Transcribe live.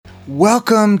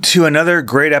Welcome to another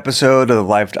great episode of the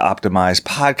Life to Optimize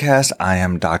podcast. I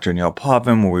am Dr. Neil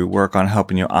Pavin, where we work on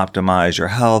helping you optimize your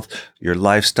health, your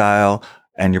lifestyle,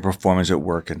 and your performance at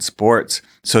work and sports.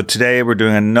 So today we're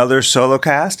doing another solo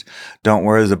cast. Don't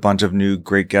worry, there's a bunch of new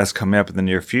great guests coming up in the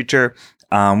near future.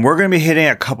 We're going to be hitting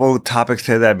a couple of topics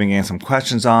today that I've been getting some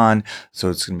questions on. So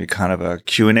it's going to be kind of a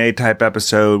Q&A type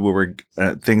episode where we're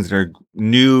things that are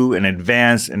new and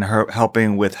advanced and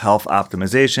helping with health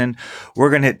optimization. We're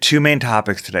going to hit two main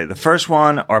topics today. The first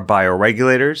one are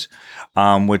bioregulators,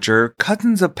 which are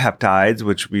cousins of peptides,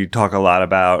 which we talk a lot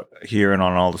about here and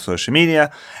on all the social media.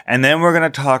 And then we're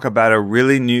going to talk about a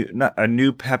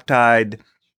new peptide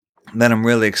that I'm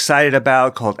really excited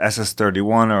about called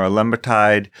SS-31 or a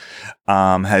peptide.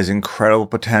 Has incredible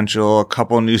potential. A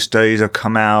couple of new studies have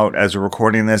come out as we're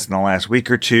recording this in the last week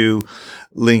or two,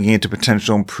 linking it to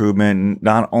potential improvement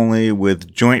not only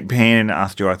with joint pain and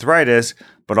osteoarthritis,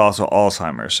 but also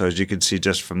Alzheimer's. So as you can see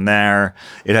just from there,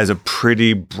 it has a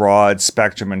pretty broad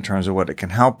spectrum in terms of what it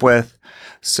can help with.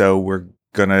 So we're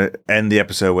going to end the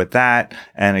episode with that.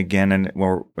 And again,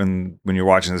 when you're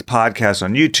watching this podcast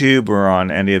on YouTube or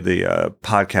on any of the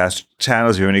podcast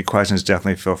channels, if you have any questions,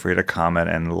 definitely feel free to comment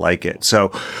and like it. So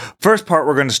first part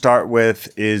we're going to start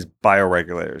with is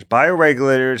bioregulators.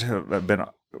 Bioregulators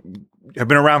have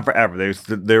been around forever.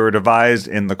 They were devised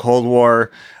in the Cold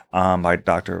War by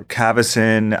Dr.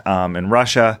 Kavasin in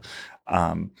Russia.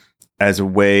 As a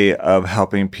way of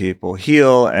helping people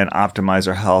heal and optimize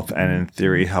their health and in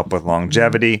theory help with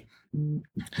longevity.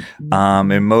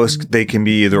 In most, they can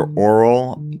be either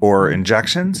oral or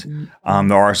injections.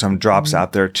 There are some drops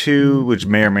out there too, which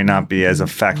may or may not be as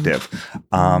effective.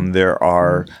 They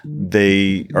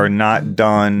are not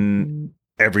done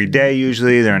every day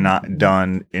usually. They're not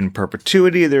done in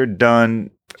perpetuity. They're done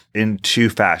in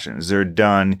two fashions. They're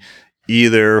done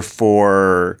either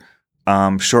for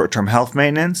short-term health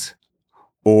maintenance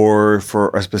or for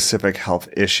a specific health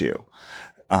issue.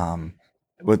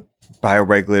 What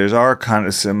bioregulators are kind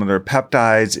of similar to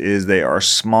peptides is they are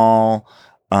small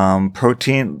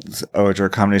proteins, which are a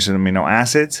combination of amino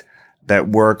acids that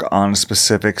work on a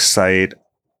specific site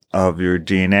of your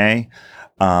DNA,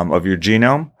 of your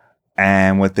genome.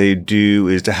 And what they do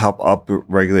is to help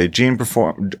upregulate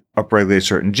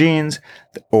certain genes,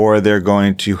 or they're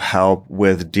going to help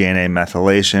with DNA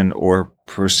methylation or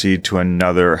proceed to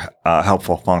another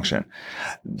helpful function.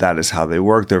 That is how they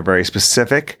work. They're very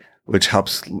specific, which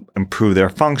helps improve their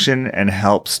function and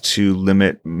helps to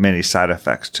limit many side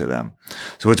effects to them.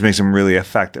 So which makes them really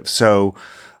effective. So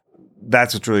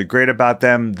that's what's really great about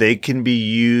them. They can be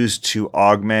used to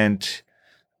augment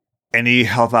any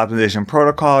health optimization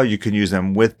protocol. You can use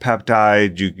them with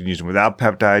peptide. You can use them without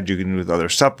peptide. You can use with other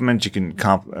supplements. You can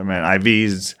complement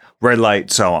IVs, red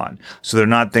light, so on. So they're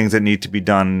not things that need to be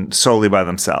done solely by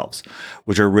themselves,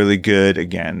 which are really good.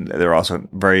 Again, they're also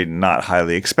not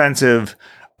highly expensive.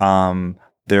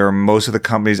 Most of the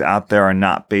companies out there are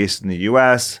not based in the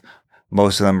US.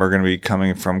 Most of them are going to be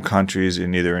coming from countries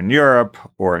either in Europe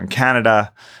or in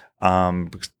Canada.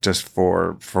 Just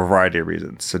for a variety of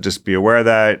reasons. So just be aware of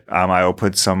that. I will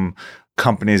put some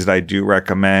companies that I do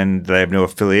recommend that I have no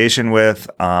affiliation with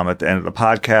at the end of the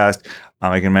podcast.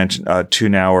 I can mention two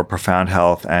now are Profound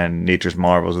Health and Nature's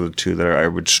Marvels are the two that I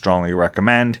would strongly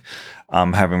recommend.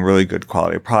 Having really good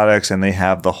quality products, and they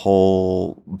have the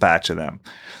whole batch of them.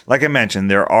 Like I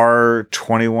mentioned, there are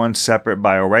 21 separate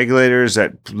bioregulators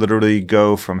that literally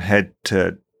go from head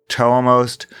to toe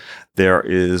almost. There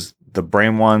is the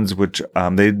brain ones, which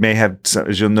they may have,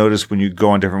 as you'll notice when you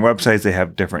go on different websites, they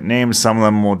have different names. Some of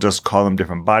them will just call them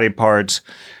different body parts,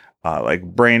 like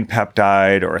brain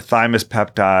peptide or thymus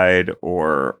peptide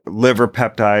or liver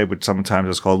peptide, which sometimes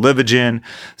is called Livogen.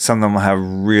 Some of them will have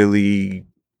really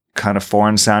kind of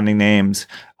foreign sounding names.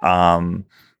 Like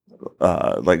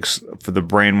for the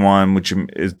brain one, which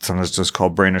is sometimes just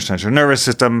called brain or central nervous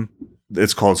system,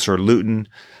 it's called sirtuin.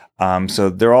 So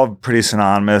they're all pretty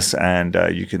synonymous, and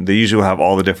they usually have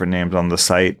all the different names on the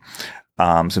site.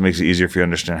 So it makes it easier if you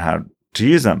understand how to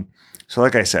use them. So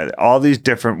like I said, all these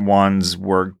different ones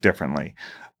work differently,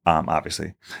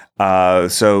 obviously.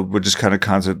 So we'll just kind of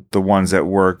concentrate the ones that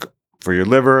work for your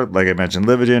liver. Like I mentioned,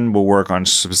 Livogen will work on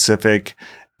specific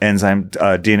enzyme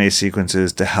DNA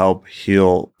sequences to help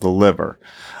heal the liver.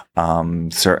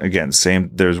 Again,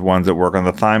 same. There's ones that work on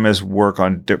the thymus, work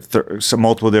on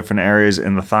multiple different areas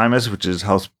in the thymus, which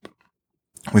helps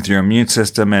with your immune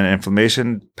system and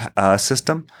inflammation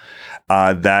system.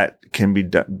 That can be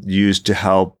used to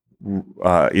help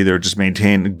either just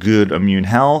maintain good immune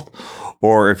health,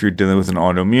 or if you're dealing with an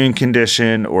autoimmune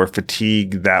condition or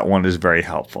fatigue, that one is very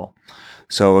helpful.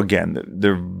 So again,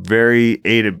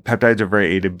 peptides are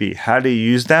very A to B. How to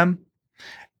use them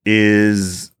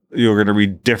is you're going to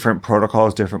read different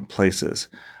protocols, different places.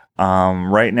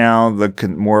 Right now,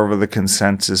 more of the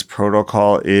consensus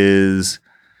protocol is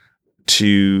if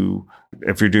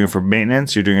you're doing it for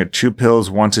maintenance, you're doing it 2 pills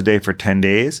once a day for 10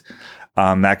 days.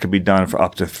 That could be done for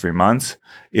up to 3 months.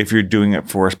 If you're doing it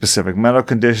for a specific medical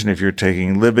condition, if you're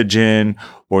taking Livogen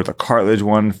or the cartilage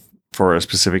one for a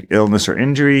specific illness or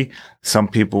injury, some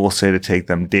people will say to take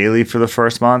them daily for the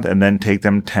first month and then take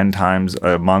them 10 times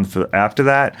a month after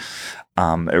that.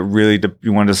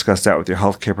 You want to discuss that with your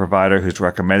healthcare provider who's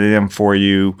recommending them for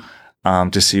you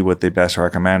to see what they best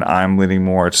recommend. I'm leaning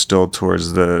more still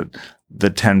towards the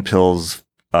 10 pills,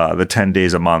 the 10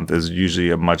 days a month is usually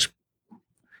a much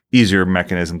easier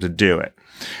mechanism to do it.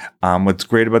 What's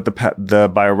great about the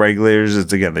bioregulators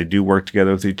is, again, they do work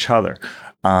together with each other.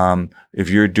 If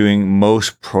you're doing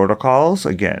most protocols,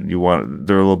 again,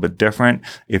 they're a little bit different.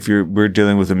 If we're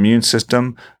dealing with immune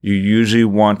system, you usually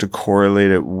want to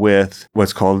correlate it with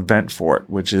what's called vent fort,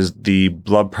 which is the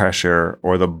blood pressure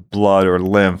or the blood or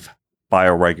lymph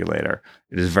bioregulator.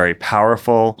 It is very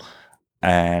powerful,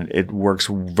 and it works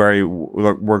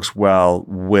well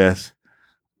with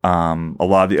a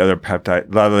lot of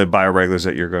the bioregulators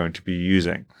that you're going to be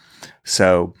using.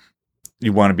 So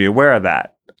you want to be aware of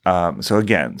that. So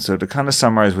to kind of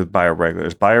summarize with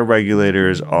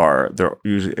bioregulators, they're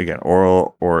usually, again,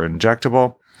 oral or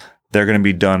injectable. They're going to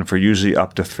be done for usually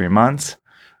up to 3 months.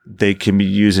 They can be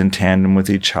used in tandem with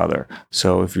each other.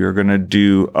 So if you're going to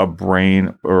do a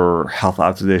brain or health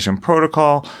optimization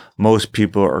protocol, most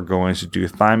people are going to do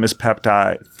thymus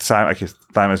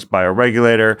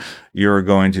bioregulator. You're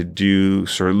going to do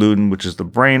sirtuin, which is the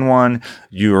brain one.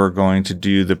 You are going to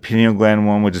do the pineal gland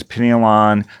one, which is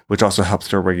pineolon, which also helps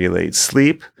to regulate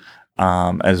sleep,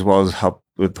 as well as help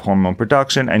with hormone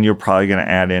production. And you're probably going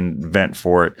to add in vent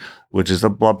fort, which is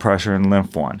the blood pressure and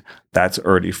lymph one. That's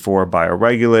already 4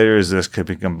 bioregulators. This could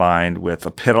be combined with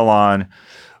a pineolon,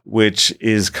 which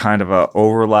is kind of a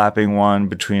overlapping one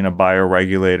between a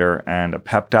bioregulator and a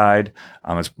peptide.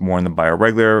 It's more in the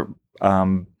bioregulator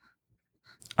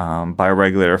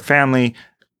family.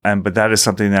 But that is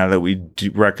something now that we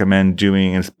do recommend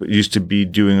doing. It used to be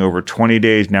doing over 20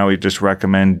 days. Now we just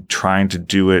recommend trying to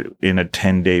do it in a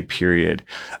 10-day period,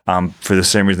 for the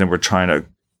same reason we're trying to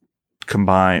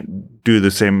do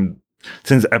the same.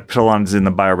 Since pineolon is in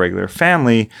the bioregulator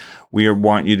family, we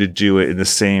want you to do it in the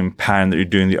same pattern that you're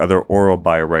doing the other oral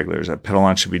bioregulators.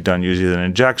 Pineolon should be done usually with an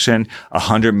injection,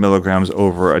 100 milligrams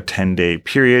over a 10-day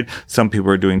period. Some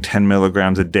people are doing 10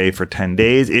 milligrams a day for 10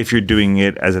 days. If you're doing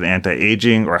it as an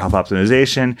anti-aging or health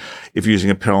optimization, if you're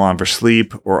using a pineolon for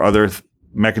sleep or other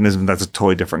mechanisms, that's a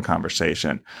totally different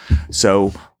conversation.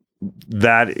 So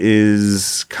that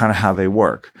is kind of how they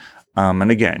work. And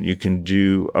again, you can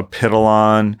do a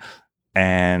pineolon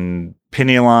and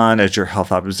pineolon as your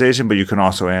health optimization, but you can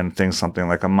also add something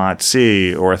like a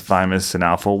MOTS-c or a thymosin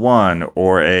alpha-1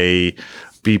 or a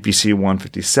BPC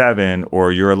 157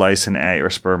 or urolysine A or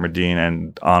spermidine,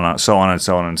 and so on and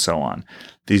so on and so on.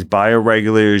 These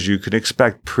bioregulators, you can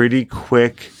expect pretty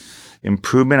quick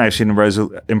improvement. I've seen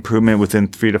improvement within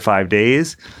 3 to 5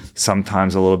 days,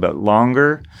 sometimes a little bit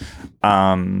longer.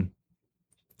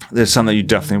 There's something that you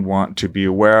definitely want to be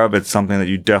aware of. It's something that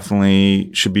you definitely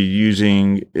should be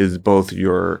using is both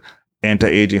your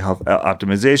anti-aging health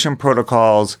optimization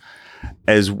protocols,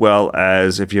 as well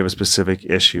as if you have a specific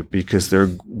issue, because they're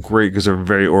great because they're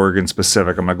very organ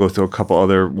specific. I'm going to go through a couple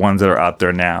other ones that are out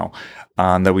there now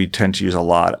that we tend to use a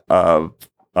lot of.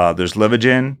 There's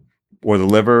Livogen, or the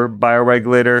liver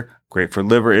bioregulator, great for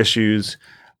liver issues,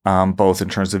 both in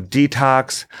terms of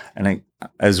detox and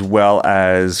as well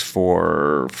as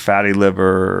for fatty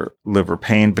liver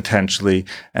pain potentially.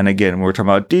 And again, when we're talking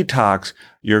about detox,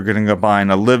 you're going to combine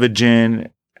a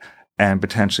Livogen and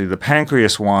potentially the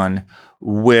pancreas one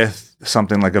with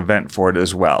something like a vent fort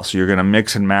as well. So you're going to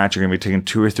mix and match. You're going to be taking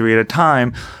 2 or 3 at a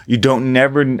time.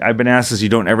 I've been asked this, you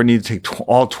don't ever need to take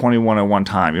all 21 at one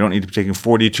time. You don't need to be taking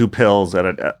 42 pills at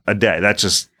a day. That's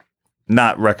just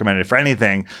not recommended for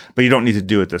anything, but you don't need to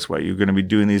do it this way. You're going to be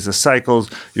doing these as cycles.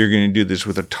 You're going to do this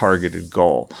with a targeted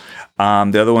goal.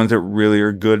 The other ones that really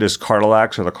are good is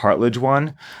Cartilax, or the cartilage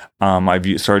one. I've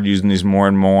started using these more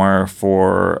and more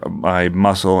for my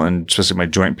muscle and especially my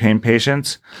joint pain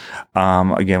patients.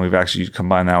 Again, we've actually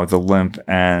combined that with the lymph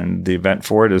and the vent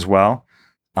fort as well.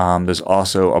 There's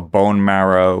also a bone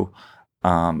marrow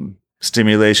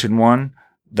stimulation one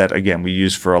that, again, we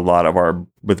use for a lot of our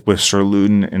with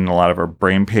sirtuin in a lot of our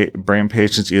brain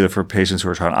patients, either for patients who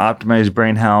are trying to optimize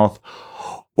brain health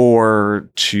or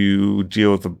to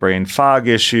deal with a brain fog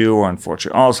issue or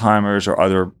unfortunately Alzheimer's or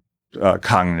other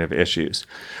cognitive issues.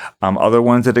 Other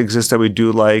ones that exist that we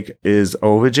do like is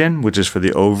Ovogen, which is for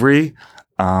the ovary.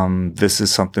 This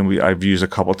is something I've used a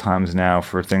couple times now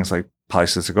for things like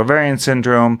polycystic ovarian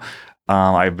syndrome.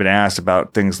 I've been asked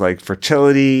about things like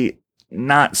fertility.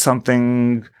 Not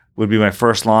something would be my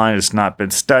first line. It's not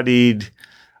been studied.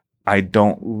 I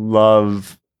don't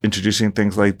love introducing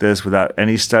things like this without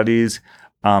any studies.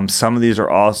 Some of these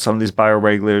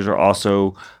bioregulators are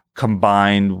also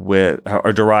combined with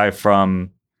or derived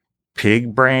from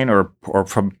pig brain or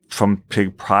from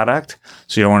pig product.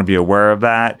 So you don't want to be aware of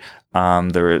that.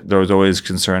 There was always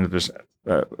concern that there's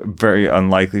very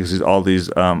unlikely because all these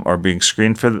are being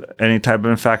screened for any type of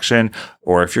infection.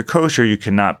 Or if you're kosher, you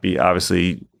cannot be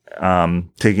obviously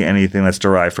taking anything that's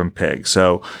derived from pig.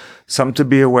 So something to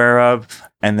be aware of.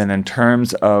 And then in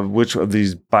terms of which of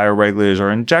these bioregulators are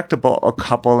injectable, a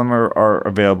couple of them are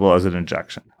available as an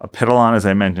injection. Apidolon, as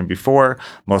I mentioned before,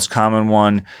 most common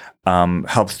one,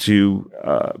 helps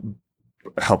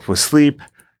with sleep,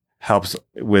 helps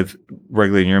with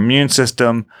regulating your immune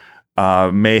system,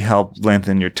 may help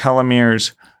lengthen your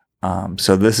telomeres.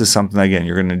 So this is something, again,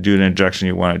 you're going to do an injection.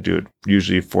 You want to do it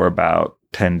usually for about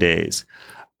 10 days.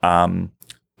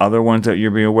 Other ones that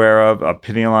you're being aware of,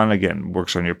 Opinion, again,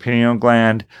 works on your pineal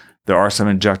gland. There are some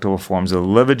injectable forms of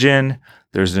Livogen.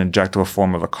 There's an injectable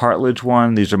form of a cartilage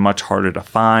one. These are much harder to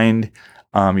find.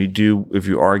 If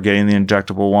you are getting the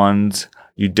injectable ones,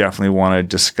 you definitely want to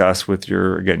discuss with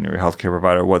your healthcare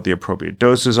provider what the appropriate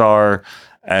doses are,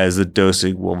 as the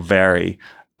dosing will vary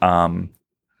in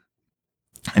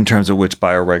terms of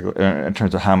in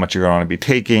terms of how much you're going to be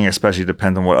taking, especially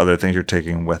depends on what other things you're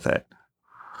taking with it.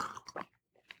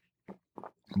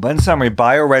 But in summary,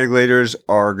 bioregulators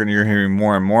you're hearing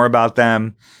more and more about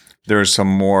them. There's some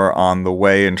more on the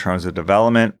way in terms of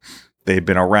development. They've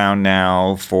been around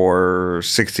now for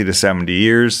 60 to 70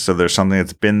 years. So there's something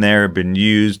that's been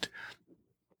used,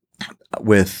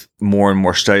 with more and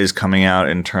more studies coming out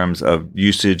in terms of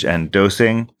usage and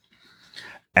dosing.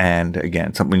 And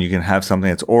again, you can have something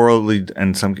that's orally,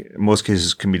 and most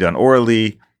cases can be done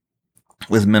orally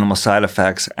with minimal side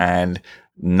effects and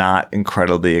not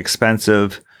incredibly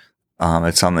expensive.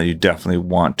 It's something that you definitely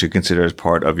want to consider as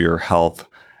part of your health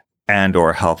and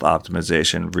or health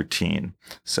optimization routine.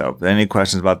 So if any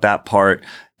questions about that part,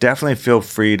 definitely feel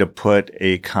free to put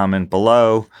a comment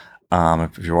below.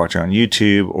 If you're watching on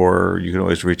YouTube, or you can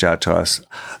always reach out to us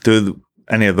through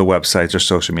any of the websites or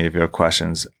social media if you have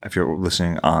questions, if you're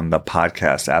listening on the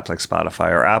podcast apps like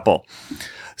Spotify or Apple.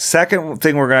 Second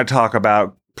thing we're going to talk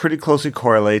about pretty closely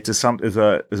correlates is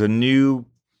a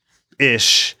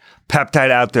new-ish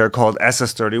peptide out there called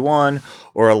SS-31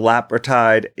 or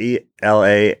elaprotide,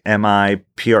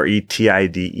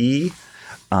 ELAMIPRETIDE.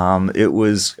 It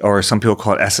was, or some people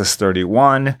call it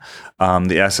SS-31.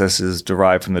 The SS is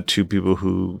derived from the two people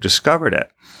who discovered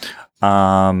it.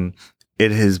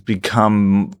 It has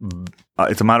become,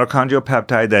 it's a mitochondrial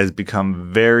peptide that has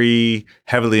become very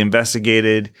heavily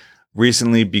investigated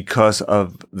recently because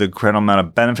of the incredible amount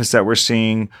of benefits that we're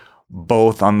seeing,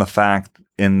 both on the fact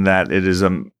in that it is a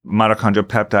mitochondrial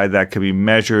peptide that can be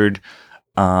measured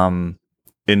in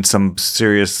some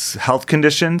serious health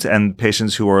conditions, and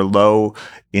patients who are low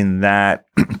in that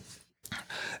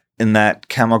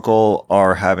chemical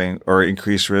are having or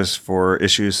increased risk for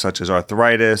issues such as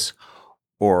arthritis,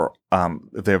 or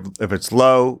if it's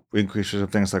low, increased risk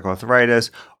of things like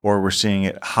arthritis, or we're seeing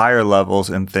it higher levels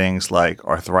in things like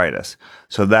arthritis.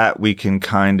 So that we can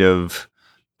kind of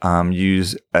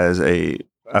use as a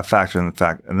factor in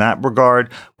that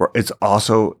regard, where it's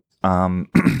also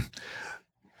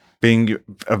being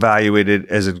evaluated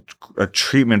as a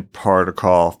treatment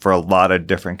protocol for a lot of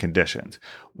different conditions.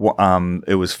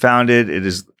 It was founded, it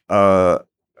is an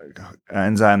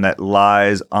enzyme that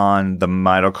lies on the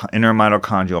inner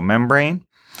mitochondrial membrane.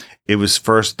 It was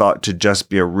first thought to just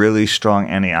be a really strong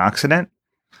antioxidant.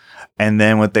 And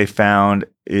then what they found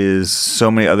is so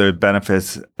many other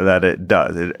benefits that it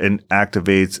does. It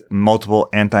activates multiple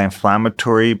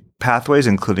anti-inflammatory pathways,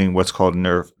 including what's called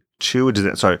NRF2, which is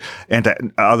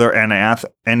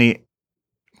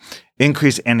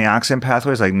increased antioxidant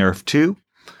pathways like NRF2.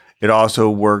 It also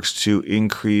works to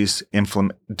decrease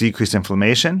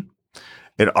inflammation.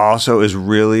 It also is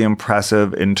really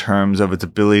impressive in terms of its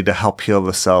ability to help heal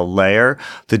the cell layer,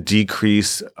 to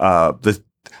decrease the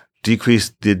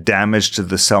damage to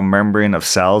the cell membrane of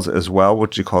cells as well,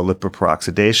 which you call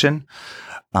lipoperoxidation.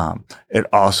 It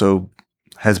also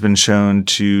has been shown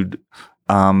to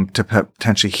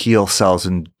potentially heal cells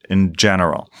in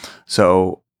general.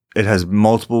 So it has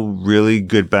multiple really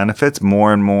good benefits.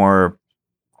 More and more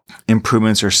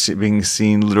improvements are being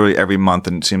seen literally every month,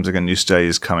 and it seems like a new study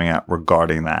is coming out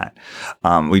regarding that.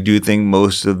 We do think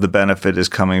most of the benefit is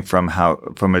coming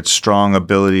from its strong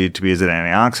ability to be as an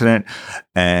antioxidant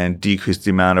and decrease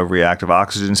the amount of reactive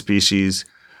oxygen species.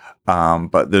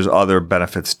 But there's other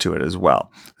benefits to it as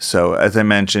well. So as I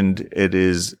mentioned, it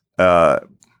is we're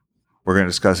going to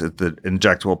discuss it, the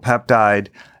injectable peptide.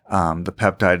 The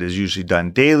peptide is usually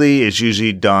done daily. It's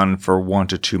usually done for 1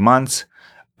 to 2 months.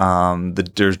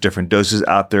 There's different doses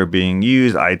out there being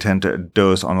used. I tend to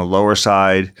dose on the lower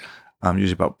side,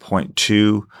 usually about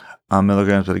 0.2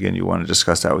 milligrams. But again, you want to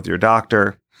discuss that with your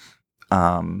doctor.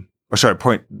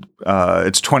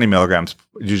 It's 20 milligrams.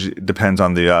 Usually depends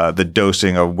on the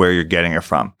dosing of where you're getting it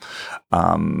from.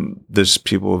 There's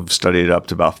people who've studied it up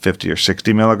to about 50 or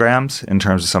 60 milligrams in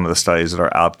terms of some of the studies that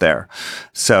are out there.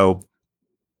 So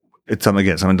it's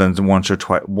someone done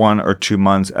 1 or 2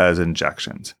 months as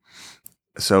injections.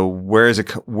 So where is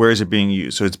it being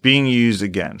used? So it's being used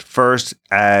again first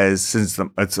since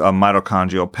it's a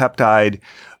mitochondrial peptide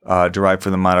derived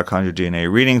from the mitochondrial DNA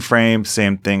reading frame.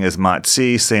 Same thing as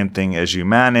MOTS-c, same thing as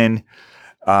Humanin.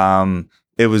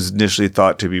 It was initially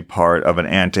thought to be part of an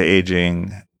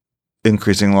anti-aging,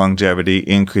 increasing longevity,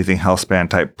 increasing health span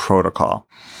type protocol.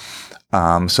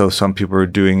 So some people are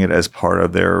doing it as part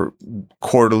of their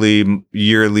quarterly,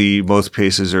 yearly. Most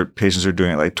patients are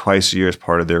doing it like twice a year as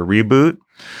part of their reboot.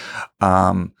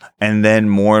 And then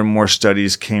more and more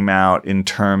studies came out in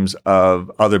terms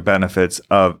of other benefits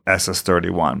of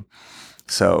SS-31.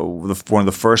 So one of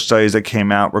the first studies that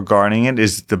came out regarding it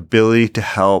is the ability to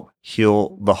help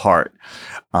heal the heart.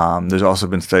 There's also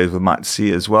been studies with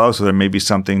MOTS-c as well. So there may be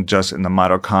something just in the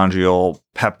mitochondrial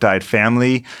peptide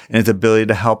family and its ability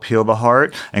to help heal the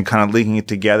heart, and kind of linking it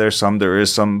together. There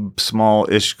is some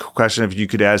small-ish question if you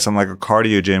could add something like a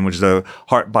cardiogen, which is a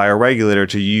heart bioregulator,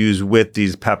 to use with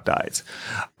these peptides.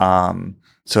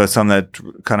 So it's something that's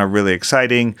kind of really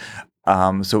exciting.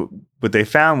 So what they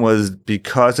found was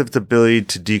because of its ability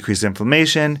to decrease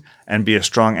inflammation and be a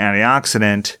strong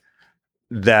antioxidant,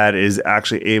 that is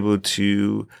actually able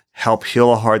to help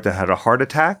heal a heart that had a heart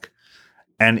attack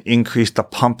and increase the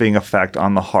pumping effect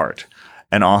on the heart,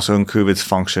 and also improve its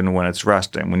function when it's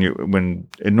resting.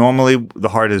 Normally the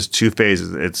heart has 2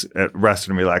 phases. It's at rest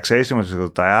and relaxation, which is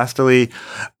called diastole,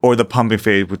 or the pumping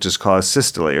phase, which is called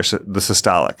systole, or the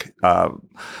systolic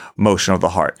motion of the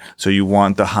heart. So you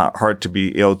want the heart to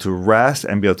be able to rest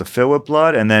and be able to fill with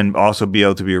blood, and then also be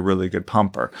able to be a really good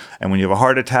pumper. And when you have a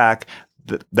heart attack,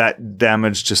 that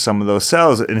damage to some of those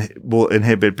cells will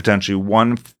inhibit potentially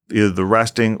either the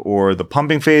resting or the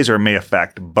pumping phase, or may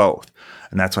affect both.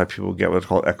 And that's why people get what's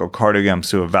called echocardiograms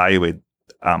to evaluate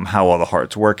how well the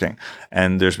heart's working.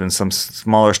 And there's been some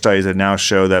smaller studies that now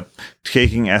show that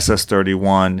taking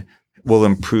SS-31 will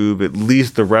improve at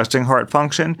least the resting heart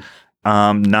function,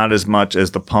 not as much as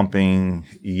the pumping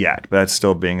yet, but that's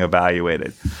still being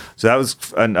evaluated. So that was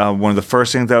one of the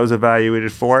first things that was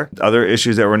evaluated for. Other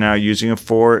issues that we're now using it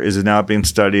for is now being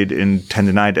studied in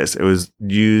tendinitis. It was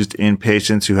used in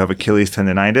patients who have Achilles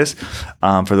tendinitis.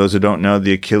 For those who don't know,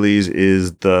 the Achilles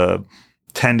is the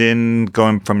tendon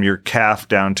going from your calf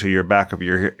down to your back of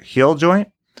your heel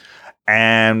joint.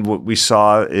 And what we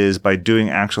saw is by doing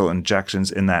actual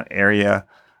injections in that area,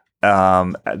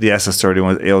 the SS-31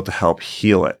 was able to help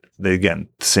heal it. The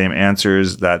same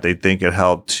answers that they think it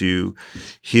helped to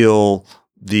heal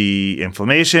the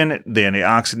inflammation, the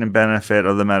antioxidant benefit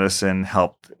of the medicine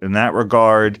helped in that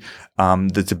regard.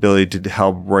 Its ability to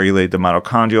help regulate the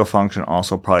mitochondrial function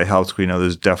also probably helps. We know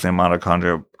there's definitely a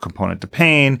mitochondrial component to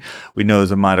pain. We know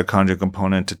there's a mitochondrial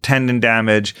component to tendon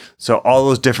damage. So all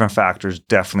those different factors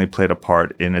definitely played a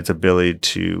part in its ability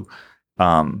to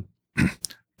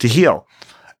heal.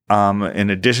 In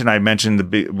addition, I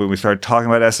mentioned when we started talking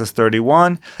about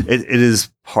SS-31, it is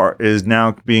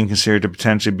now being considered to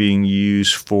potentially being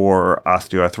used for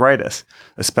osteoarthritis,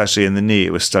 especially in the knee.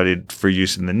 It was studied for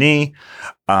use in the knee.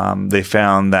 They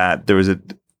found that there was an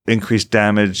increased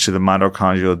damage to the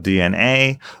mitochondrial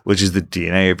DNA, which is the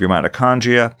DNA of your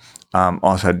mitochondria.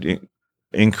 Also had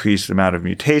increased amount of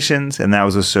mutations, and that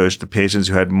was associated to patients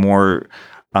who had more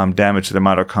damage to the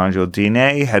mitochondrial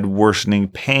DNA had worsening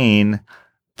pain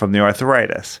from the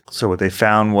arthritis. So what they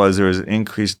found was there was an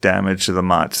increased damage to the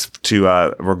MOTS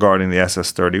regarding the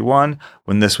SS-31.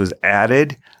 When this was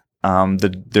added,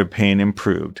 their pain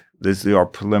improved. These are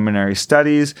preliminary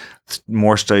studies.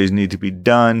 More studies need to be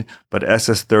done, but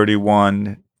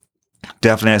SS-31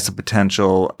 definitely has the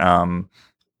potential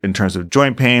in terms of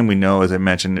joint pain. We know, as I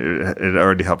mentioned, it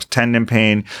already helps tendon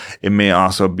pain. It may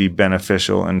also be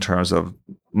beneficial in terms of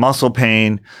muscle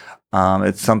pain.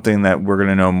 It's something that we're going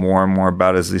to know more and more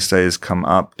about as these studies come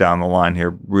up down the line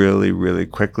here really, really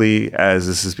quickly, as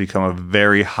this has become a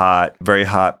very hot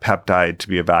peptide to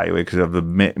be evaluated because of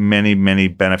the many, many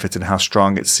benefits and how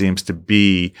strong it seems to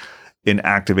be in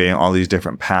activating all these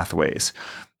different pathways.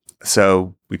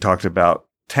 So we talked about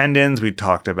tendons, we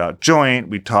talked about joint,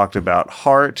 we talked about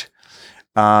heart.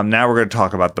 Now we're going to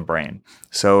talk about the brain.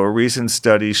 So a recent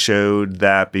study showed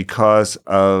that because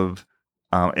of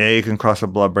A, it can cross the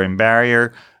blood-brain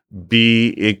barrier.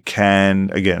 B, it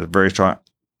can, again, a very strong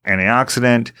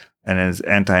antioxidant and its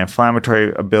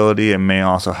anti-inflammatory ability, and may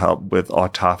also help with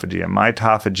autophagy and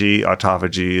mitophagy.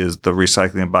 Autophagy is the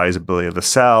recycling of body's ability of the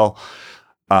cell.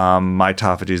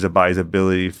 Mitophagy is the body's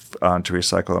ability to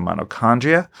recycle the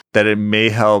mitochondria. That it may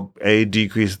help, A,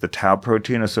 decrease the tau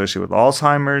protein associated with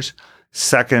Alzheimer's.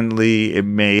 Secondly, it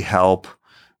may help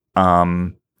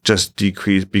just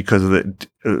decrease because of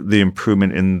the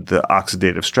improvement in the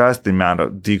oxidative stress,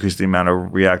 decrease the amount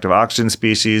of reactive oxygen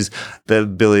species, the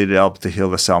ability to help to heal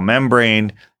the cell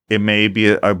membrane. It may be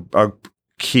a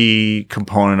key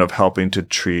component of helping to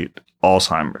treat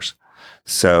Alzheimer's.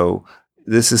 So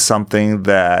this is something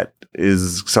that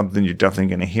is something you're definitely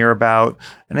going to hear about.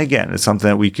 And again, it's something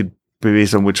that we could,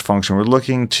 based on which function we're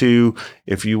looking to,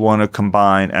 if you want to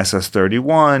combine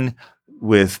SS-31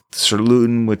 with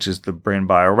sirtuin, which is the brain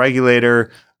bioregulator,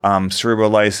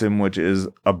 cerebrolysin, which is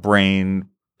a brain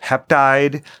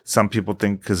peptide. Some people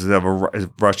think because they have a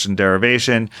Russian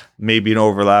derivation, maybe an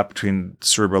overlap between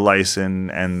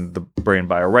cerebrolysin and the brain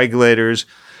bioregulators.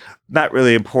 Not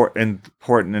really important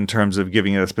in terms of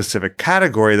giving it a specific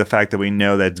category. The fact that we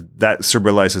know that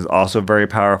cerebrolysis is also very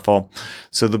powerful.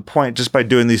 So the point, just by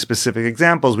doing these specific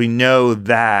examples, we know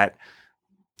that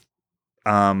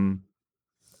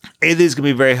these can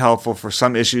be very helpful for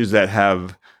some issues that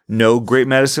have no great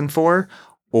medicine for,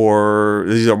 or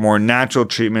these are more natural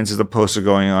treatments as opposed to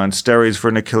going on steroids for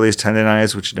an Achilles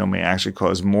tendonitis, which may actually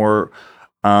cause more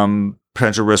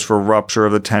potential risk for rupture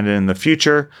of the tendon in the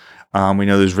future. We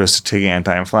know there's risks to taking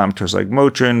anti-inflammatories like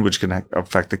Motrin, which can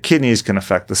affect the kidneys, can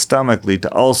affect the stomach, lead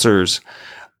to ulcers,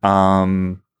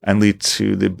 and lead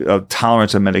to the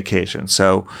tolerance of medication.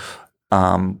 So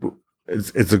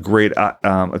it's a great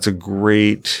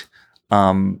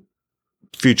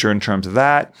feature in terms of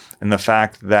that, and the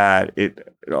fact that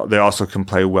they also can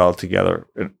play well together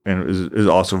and is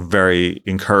also very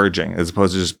encouraging, as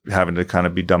opposed to just having to kind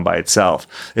of be done by itself.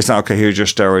 It's not, okay, here's your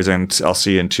steroids and I'll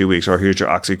see you in 2 weeks, or here's your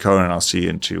oxycodone and I'll see you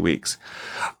in 2 weeks.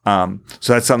 So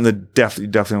that's something that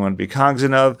definitely want to be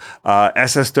cognizant of.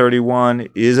 SS-31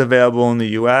 is available in the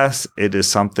US. It is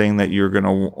something that you're going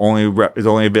to is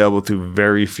only available through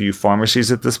very few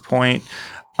pharmacies at this point.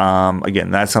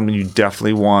 Again, that's something you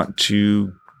definitely want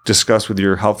to discuss with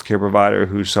your healthcare provider,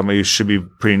 who's somebody who should be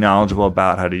pretty knowledgeable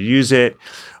about how to use it,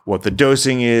 what the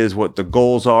dosing is, what the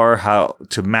goals are, how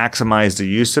to maximize the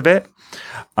use of it.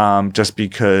 Just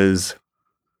because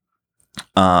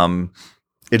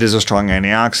it is a strong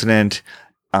antioxidant.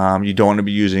 You don't want to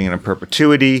be using it in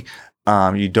perpetuity.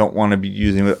 You don't want to be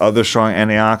using it with other strong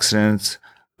antioxidants,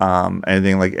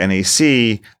 anything like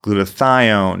NAC,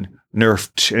 glutathione,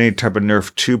 any type of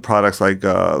Nerf 2 products like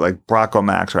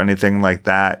Brocomax or anything like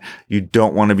that. You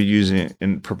don't want to be using it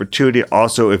in perpetuity.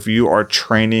 Also, if you are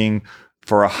training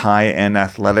for a high-end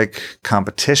athletic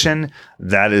competition,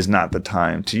 that is not the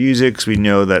time to use it, because we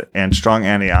know that strong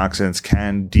antioxidants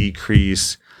can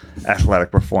decrease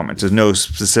athletic performance. There's no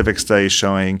specific study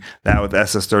showing that with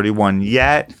SS-31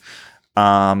 yet,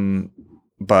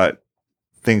 but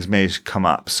things may come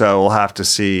up. So we'll have to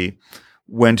see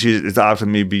when to use it. It's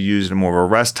optimally be used in more of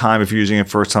a rest time if you're using it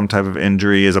for some type of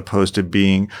injury, as opposed to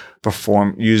being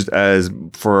used as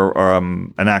for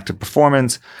an active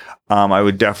performance. I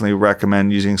would definitely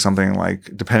recommend using something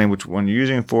like, depending which one you're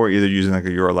using for, either using like a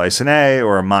Urolysine A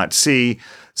or a MOT-C,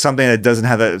 something that doesn't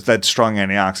have that strong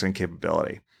antioxidant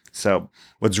capability. So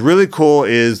what's really cool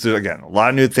is there's, again, a lot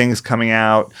of new things coming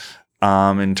out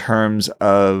in terms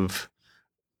of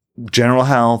general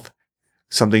health,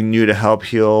 something new to help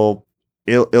heal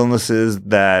illnesses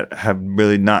that have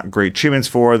really not great treatments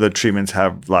for. The treatments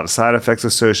have a lot of side effects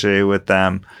associated with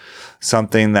them.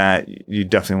 Something that you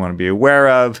definitely want to be aware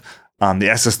of. The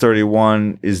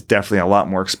SS-31 is definitely a lot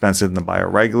more expensive than the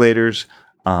BioRegulators.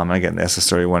 Again, the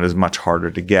SS-31 is much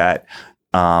harder to get,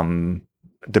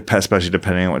 especially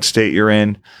depending on what state you're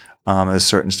in. As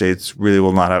certain states really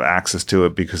will not have access to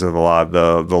it because of a lot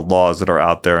of the laws that are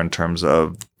out there in terms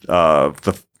of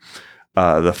the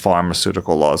the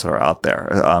pharmaceutical laws that are out there,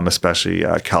 especially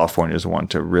California is one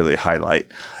to really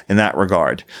highlight in that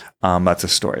regard. That's a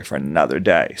story for another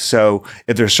day. So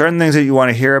if there's certain things that you want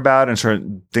to hear about and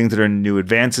certain things that are new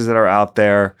advances that are out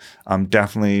there,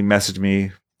 definitely message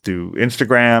me through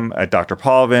Instagram at Dr.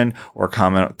 Paulvin or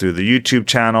comment through the YouTube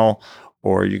channel.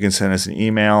 Or you can send us an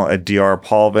email at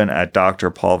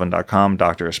drpaulvin@drpaulvin.com.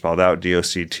 Doctor is spelled out,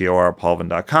 DOCTOR,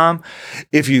 Paulvin.com.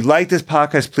 If you like this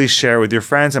podcast, please share with your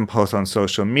friends and post on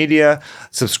social media.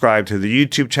 Subscribe to the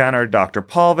YouTube channel, Dr.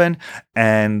 Paulvin,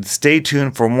 and stay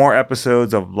tuned for more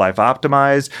episodes of Life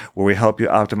Optimized, where we help you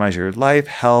optimize your life,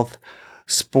 health,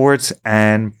 sports,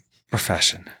 and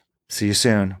profession. See you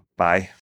soon. Bye.